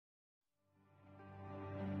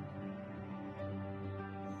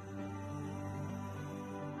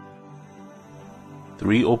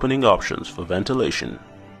3 opening options for ventilation.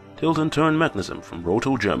 Tilt and turn mechanism from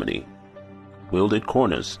Roto, Germany. Welded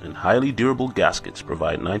corners and highly durable gaskets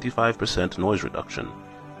provide 95% noise reduction,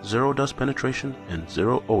 0 dust penetration, and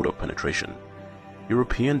 0 odor penetration.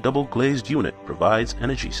 European double glazed unit provides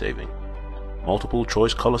energy saving. Multiple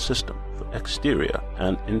choice color system for exterior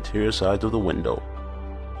and interior sides of the window.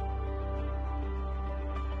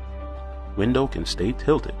 Window can stay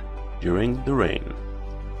tilted during the rain.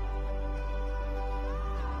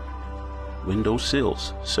 Window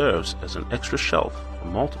sills serves as an extra shelf for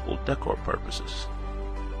multiple decor purposes.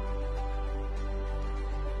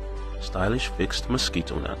 Stylish fixed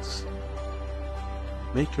mosquito nets.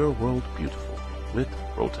 Make your world beautiful with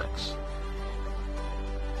Rotex.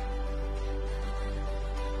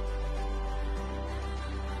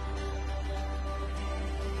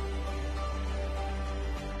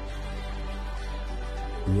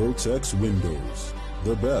 Rotex Windows,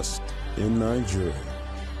 the best in Nigeria.